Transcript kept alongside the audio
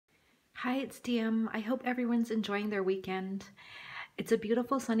Hi, it's Diem. I hope everyone's enjoying their weekend. It's a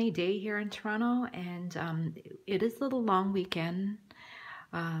beautiful sunny day here in Toronto, and it is a little long weekend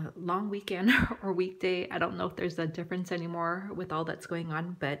or weekday. I don't know if there's a difference anymore with all that's going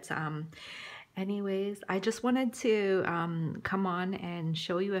on, but anyways, I just wanted to come on and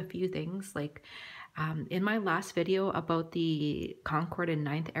show you a few things. In my last video about the Concord and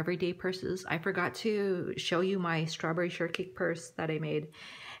Ninth everyday purses, I forgot to show you my strawberry shortcake purse that I made.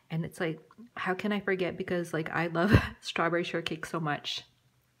 And it's like, how can I forget? Because like I love strawberry shortcake so much.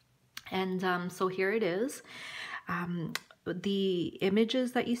 And so here it is. The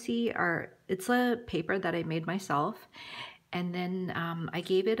images that you see it's a paper that I made myself. And then I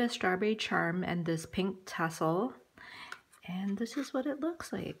gave it a strawberry charm and this pink tassel. And this is what it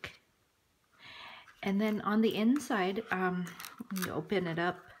looks like. And then on the inside, you open it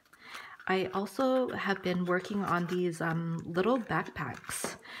up. I also have been working on these little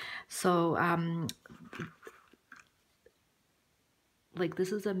backpacks. So like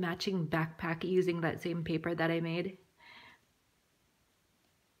this is a matching backpack using that same paper that I made.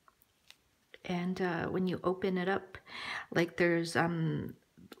 And when you open it up, like there's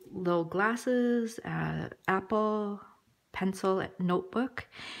little glasses, apple, pencil, notebook.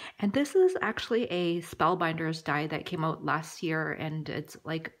 And this is actually a Spellbinders die that came out last year, and it's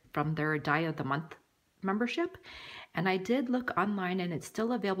like from their Die of the Month membership. And I did look online and it's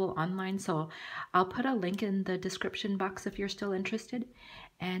still available online, so I'll put a link in the description box if you're still interested.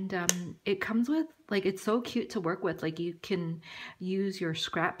 And it comes with, like, it's so cute to work with. Like, you can use your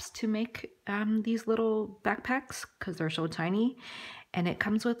scraps to make these little backpacks because they're so tiny. And it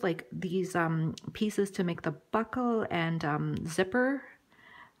comes with like these pieces to make the buckle and zipper.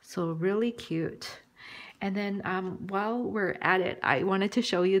 So really cute. And then while we're at it, I wanted to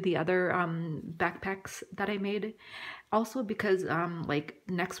show you the other backpacks that I made. Also because like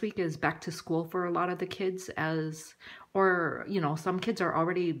next week is back to school for a lot of the kids, or you know, some kids are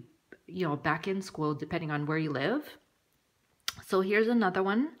already, you know, back in school depending on where you live. So here's another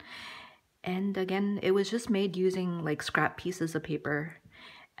one. And again, it was just made using like scrap pieces of paper.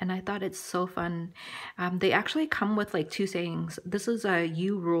 And I thought it's so fun. They actually come with like two sayings. This is a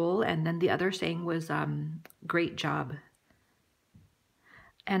 "you rule," and then the other saying was "great job."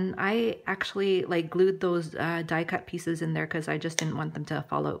 And I actually like glued those die cut pieces in there because I just didn't want them to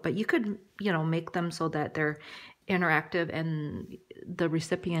fall out. But you could, you know, make them so that they're interactive and the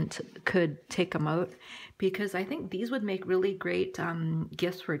recipient could take them out, because I think these would make really great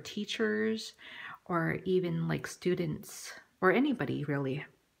gifts for teachers or even like students or anybody really.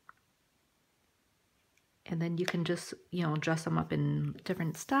 And then you can just, you know, dress them up in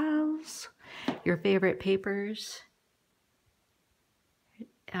different styles, your favorite papers.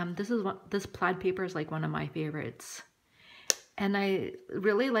 This plaid paper is like one of my favorites. And I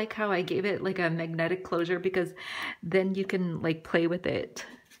really like how I gave it like a magnetic closure, because then you can like play with it.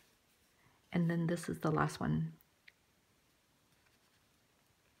 And then this is the last one.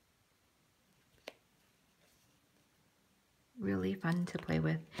 Really fun to play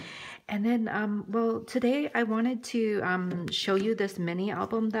with. And then, well, today I wanted to show you this mini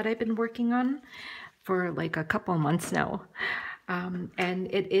album that I've been working on for like a couple months now. And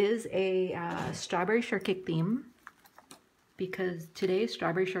it is a strawberry shortcake theme, because today is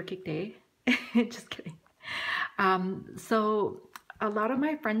strawberry shortcake day. Just kidding. So a lot of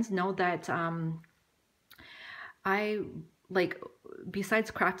my friends know that I like,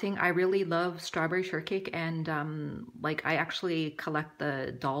 besides crafting, I really love strawberry shortcake, and like I actually collect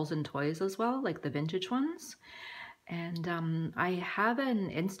the dolls and toys as well, like the vintage ones. And I have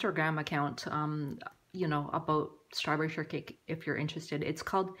an Instagram account, you know, about strawberry shortcake if you're interested. It's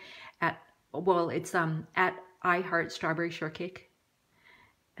called at I Heart Strawberry Shortcake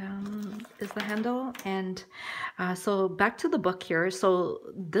is the handle. And so back to the book here. So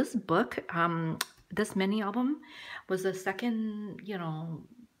this book, this mini album was the second, you know,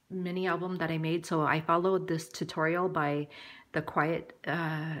 mini album that I made. So I followed this tutorial by the Quiet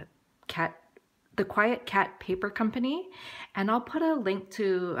Cat Paper Company, and I'll put a link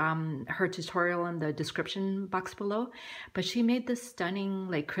to her tutorial in the description box below. But she made this stunning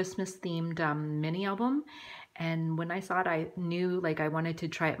like Christmas themed mini album, and when I saw it, I knew like I wanted to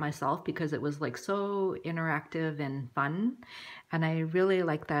try it myself because it was like so interactive and fun, and I really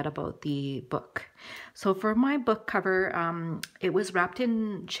like that about the book. So for my book cover, it was wrapped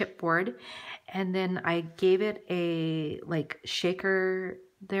in chipboard, and then I gave it a like shaker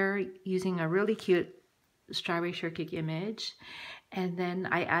there using a really cute strawberry shortcake image. And then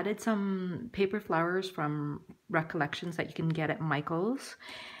I added some paper flowers from Recollections that you can get at Michael's.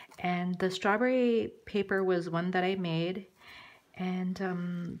 And the strawberry paper was one that I made. And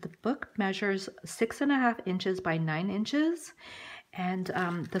the book measures 6.5 inches by 9 inches, and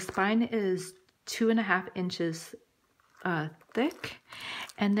the spine is 2.5 inches thick.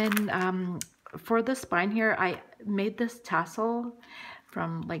 And then for the spine here, I made this tassel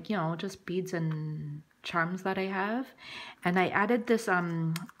from, like, you know, just beads and charms that I have, and I added this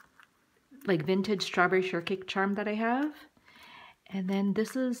like vintage strawberry shortcake charm that I have. And then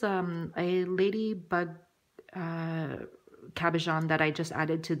this is a ladybug cabochon that I just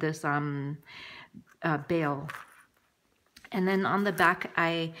added to this bale. And then on the back,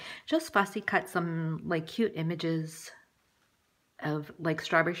 I just fussy cut some like cute images of like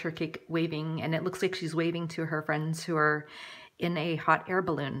strawberry shortcake waving, and it looks like she's waving to her friends who are in a hot air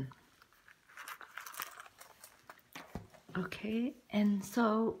balloon. Okay, and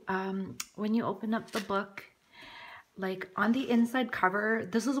so when you open up the book, like on the inside cover,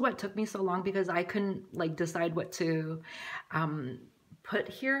 this is what took me so long because I couldn't like decide what to put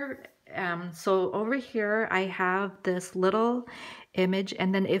here. So over here I have this little image,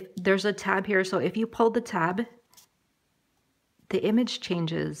 and then if there's a tab here, so if you pull the tab, the image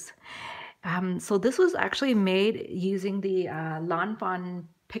changes. So this was actually made using the Lawn Fawn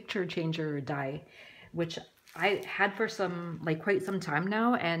picture changer die, which I had for quite some time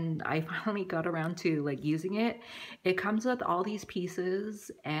now, and I finally got around to like using it. It comes with all these pieces,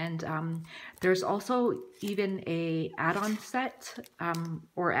 and there's also even a add-on set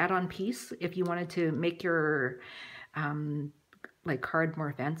or add-on piece if you wanted to make your like card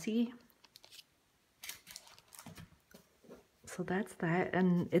more fancy. So that's that,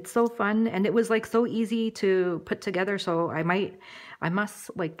 and it's so fun, and it was like so easy to put together, so I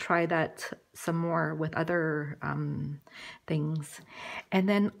must like try that some more with other things. And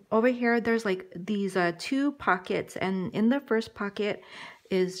then over here there's like these two pockets, and in the first pocket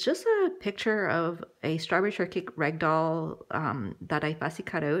is just a picture of a strawberry shortcake ragdoll that I fussy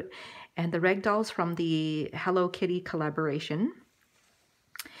cut out, and the ragdoll's from the Hello Kitty collaboration.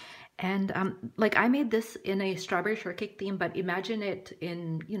 And like I made this in a strawberry shortcake theme, but imagine it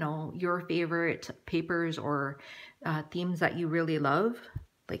in, you know, your favorite papers or themes that you really love.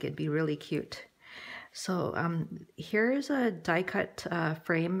 Like it'd be really cute. So here's a die cut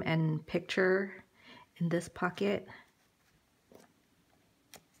frame and picture in this pocket.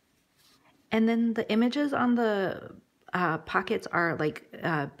 And then the images on the pockets are like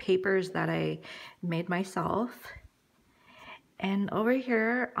papers that I made myself. And over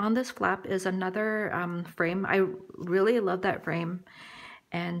here on this flap is another frame. I really love that frame.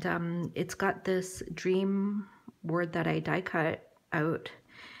 And it's got this dream word that I die cut out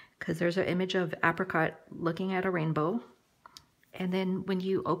because there's an image of apricot looking at a rainbow. And then when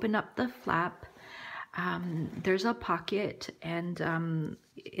you open up the flap, there's a pocket, and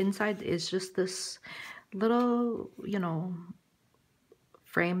inside is just this little, you know,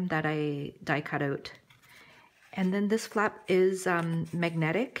 frame that I die cut out. And then this flap is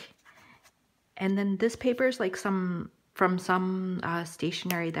magnetic. And then this paper is like from some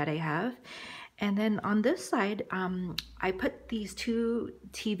stationery that I have. And then on this side, I put these two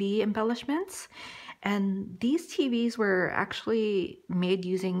TV embellishments. And these TVs were actually made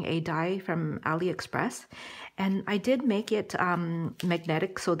using a die from AliExpress. And I did make it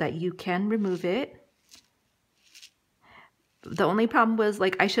magnetic so that you can remove it. The only problem was,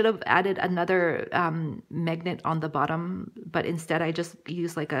 like, I should have added another magnet on the bottom, but instead I just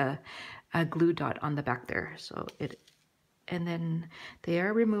used like a glue dot on the back there. So and then they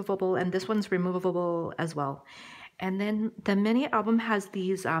are removable, and this one's removable as well. And then the mini album has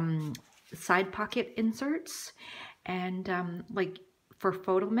these side pocket inserts, and like for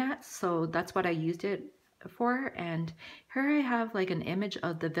photo mats, so that's what I used it for. And here I have like an image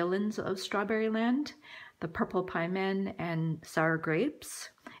of the villains of Strawberry Land, the Purple Pie Men and Sour Grapes,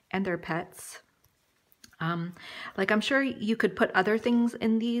 and their pets. Like I'm sure you could put other things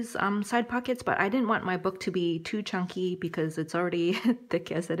in these side pockets, but I didn't want my book to be too chunky because it's already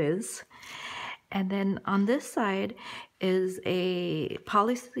thick as it is. And then on this side is a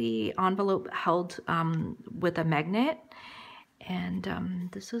policy envelope held with a magnet, and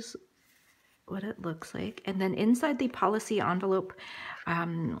this is what it looks like. And then inside the policy envelope,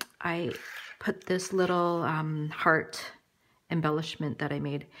 I put this little heart embellishment that I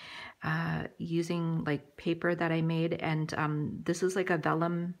made using like paper that I made, and this is like a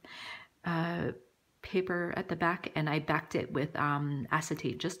vellum paper at the back, and I backed it with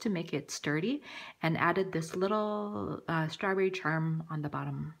acetate just to make it sturdy, and added this little strawberry charm on the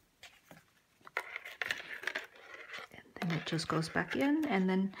bottom. And then it just goes back in, and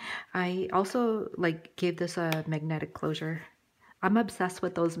then I also like gave this a magnetic closure I'm obsessed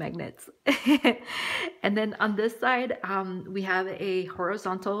with those magnets. And then on this side, we have a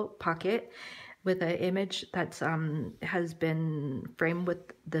horizontal pocket with an image that's has been framed with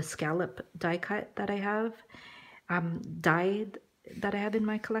the scallop die cut that I have, dyed that I have in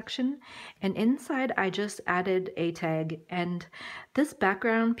my collection. And inside I just added a tag, and this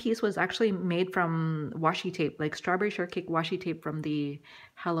background piece was actually made from washi tape, like strawberry shortcake washi tape from the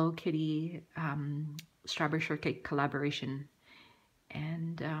Hello Kitty strawberry shortcake collaboration.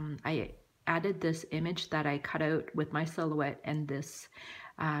 And I added this image that I cut out with my silhouette and this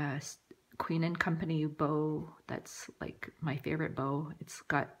Queen and Company bow that's like my favorite bow. It's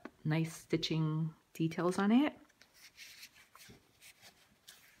got nice stitching details on it.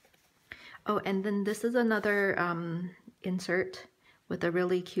 Oh, and then this is another insert with a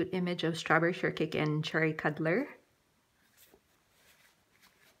really cute image of strawberry shortcake and cherry cuddler.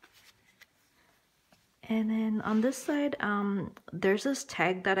 And then on this side, there's this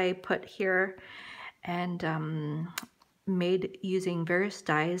tag that I put here and made using various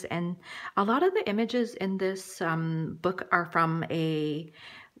dyes. And a lot of the images in this book are from a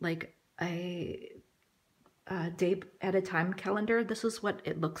day at a time calendar. This is what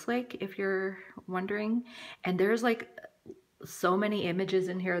it looks like, if you're wondering. And there's like so many images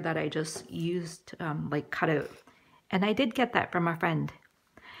in here that I just used, like cut out. And I did get that from a friend.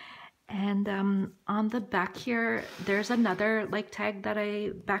 And on the back here, there's another like tag that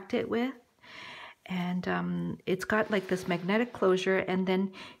I backed it with. And it's got like this magnetic closure. And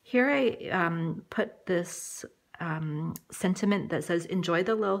then here I put this sentiment that says, enjoy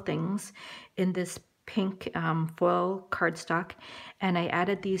the little things, in this pink foil cardstock. And I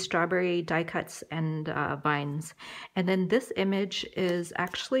added these strawberry die cuts and vines. And then this image is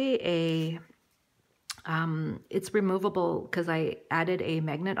actually a it's removable because I added a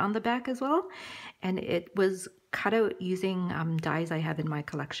magnet on the back as well, and it was cut out using dies I have in my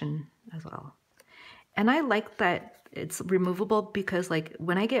collection as well. And I like that it's removable because like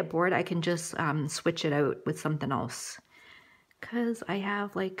when I get bored I can just switch it out with something else, because I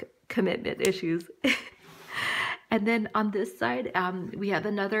have like commitment issues. And then on this side, we have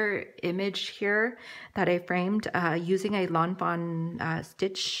another image here that I framed using a Lawn Fawn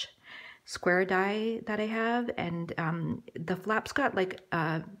stitch square die that I have, and the flap's got like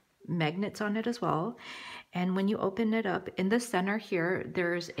magnets on it as well. And when you open it up, in the center here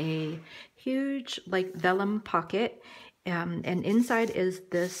there's a huge like vellum pocket, and inside is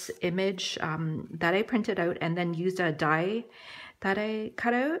this image that I printed out and then used a die that I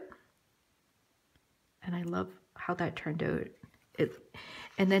cut out, and I love how that turned out.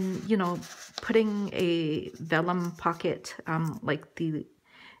 And then, you know, putting a vellum pocket like the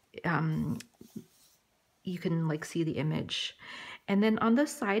you can like see the image. And then on the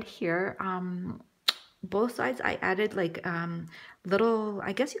side here, both sides I added like little,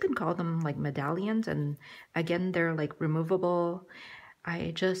 I guess you can call them like medallions, and again they're like removable.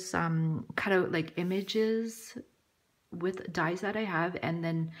 I just cut out like images with dies that I have, and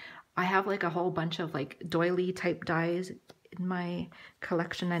then I have like a whole bunch of like doily type dies in my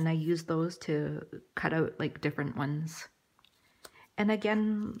collection, and I use those to cut out like different ones. And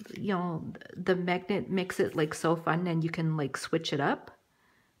again, you know, the magnet makes it like so fun, and you can like switch it up.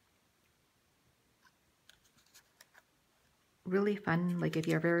 Really fun, like if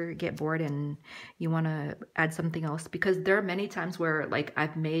you ever get bored and you want to add something else, because there are many times where like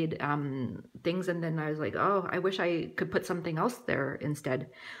I've made things and then I was like, oh, I wish I could put something else there instead.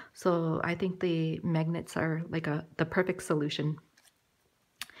 So I think the magnets are like the perfect solution.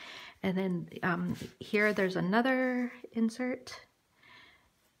 And then here there's another insert.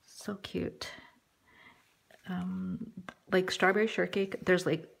 So cute. Like strawberry shortcake, there's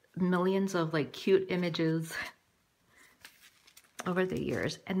like millions of like cute images over the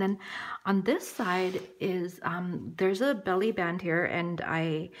years. And then on this side is there's a belly band here, and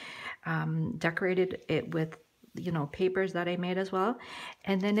I decorated it with, you know, papers that I made as well.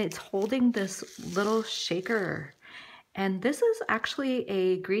 And then it's holding this little shaker, and this is actually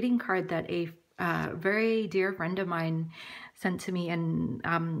a greeting card that a very dear friend of mine sent to me,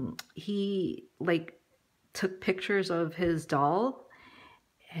 and he like took pictures of his doll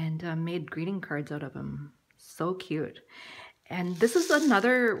and made greeting cards out of him. So cute. And this is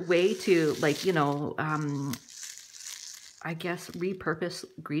another way to, like, you know, I guess repurpose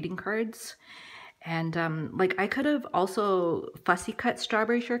greeting cards. And like I could have also fussy cut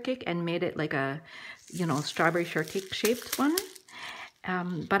strawberry shortcake and made it like a, you know, strawberry shortcake shaped one.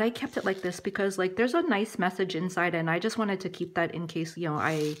 But I kept it like this because like there's a nice message inside, and I just wanted to keep that in case, you know,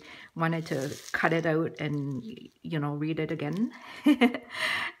 I wanted to cut it out and, you know, read it again.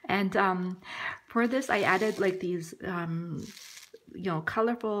 And for this I added like these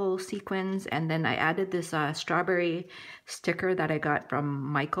colorful sequins, and then I added this strawberry sticker that I got from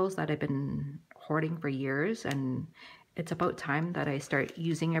Michael's that I've been hoarding for years, and it's about time that I start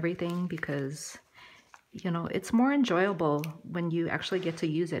using everything because it's more enjoyable when you actually get to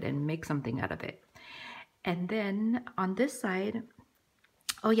use it and make something out of it. And then on this side,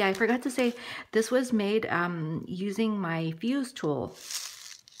 oh yeah, I forgot to say, this was made using my fuse tool,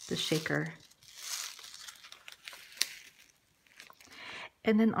 the shaker.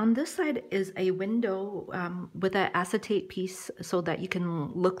 And then on this side is a window with an acetate piece so that you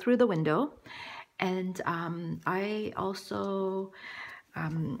can look through the window. And I also,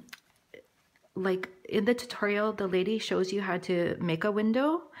 like in the tutorial, the lady shows you how to make a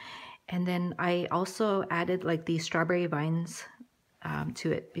window. And then I also added like these strawberry vines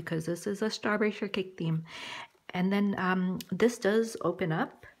to it because this is a strawberry shortcake theme. And then this does open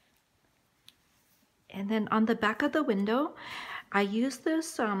up. And then on the back of the window, I use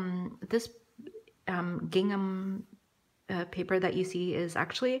this gingham paper that you see is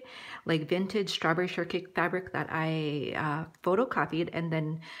actually like vintage strawberry shortcake fabric that I photocopied and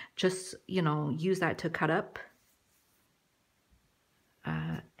then just, use that to cut up.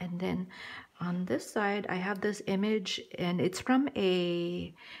 And then on this side, I have this image, and it's from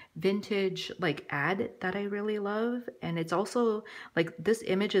a vintage like ad that I really love. And it's also like this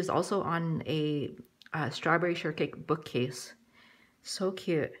image is also on a strawberry shortcake bookcase. So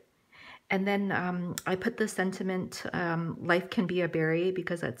cute. And then I put the sentiment, life can be a berry,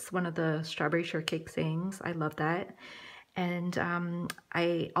 because that's one of the strawberry shortcake sayings. I love that. And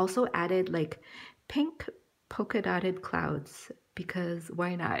I also added like pink polka dotted clouds because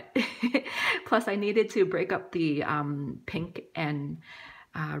why not? Plus I needed to break up the pink and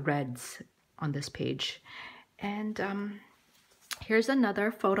reds on this page. And here's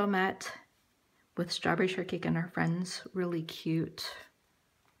another photo mat with strawberry shortcake and her friends. Really cute.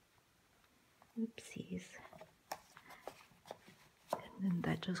 Oopsies. And then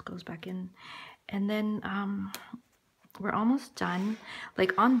that just goes back in. And then we're almost done.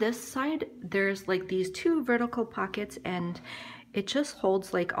 Like on this side, there's like these two vertical pockets, and it just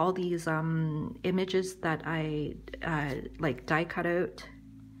holds like all these images that I like die cut out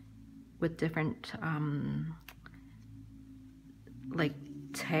with different like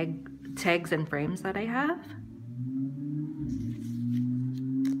tags and frames that I have.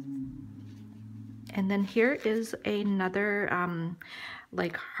 And then here is another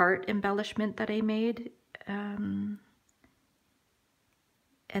like heart embellishment that I made.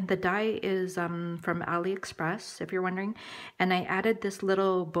 And the die is from AliExpress, if you're wondering. And I added this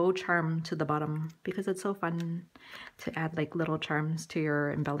little bow charm to the bottom because it's so fun to add like little charms to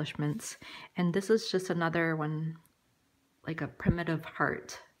your embellishments. And this is just another one, like a primitive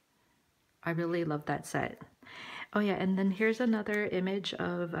heart. I really love that set. Oh yeah, and then here's another image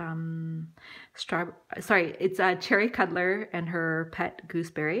of it's a cherry cuddler and her pet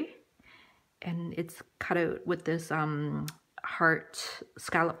gooseberry, and it's cut out with this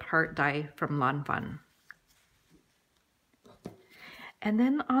scalloped heart die from Lawn Fun. And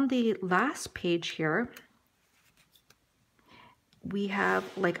then on the last page here, we have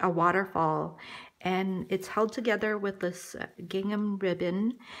like a waterfall, and it's held together with this gingham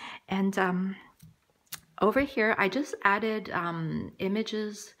ribbon. And over here, I just added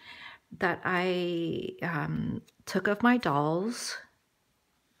images that I took of my dolls.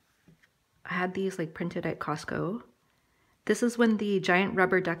 I had these like printed at Costco. This is when the giant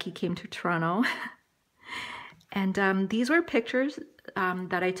rubber ducky came to Toronto. And these were pictures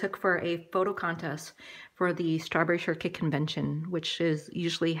that I took for a photo contest for the Strawberry Shortcake Convention, which is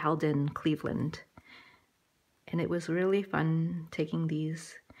usually held in Cleveland. And it was really fun taking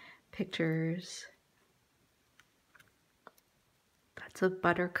these pictures. That's a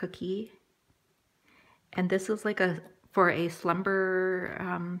butter cookie. And this is like for a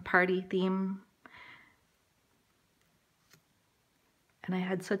slumber party theme. And I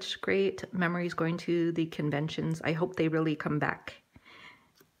had such great memories going to the conventions. I hope they really come back.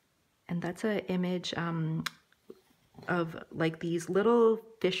 And that's an image of like these little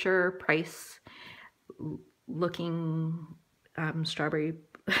Fisher Price looking strawberry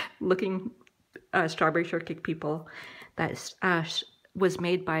shortcake people that was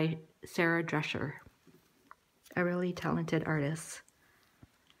made by Sarah Drescher, a really talented artist.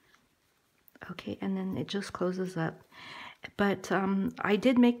 Okay, and then it just closes up. But I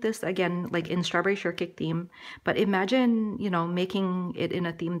did make this again like in strawberry shortcake theme, but imagine, making it in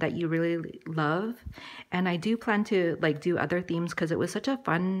a theme that you really love. And I do plan to like do other themes because it was such a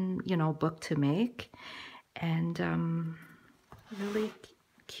fun, book to make, and really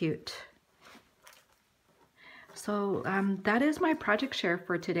cute. So that is my project share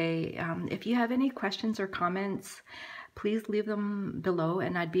for today. If you have any questions or comments, please leave them below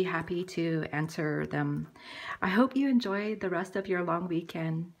and I'd be happy to answer them. I hope you enjoy the rest of your long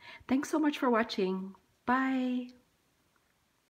weekend. Thanks so much for watching. Bye.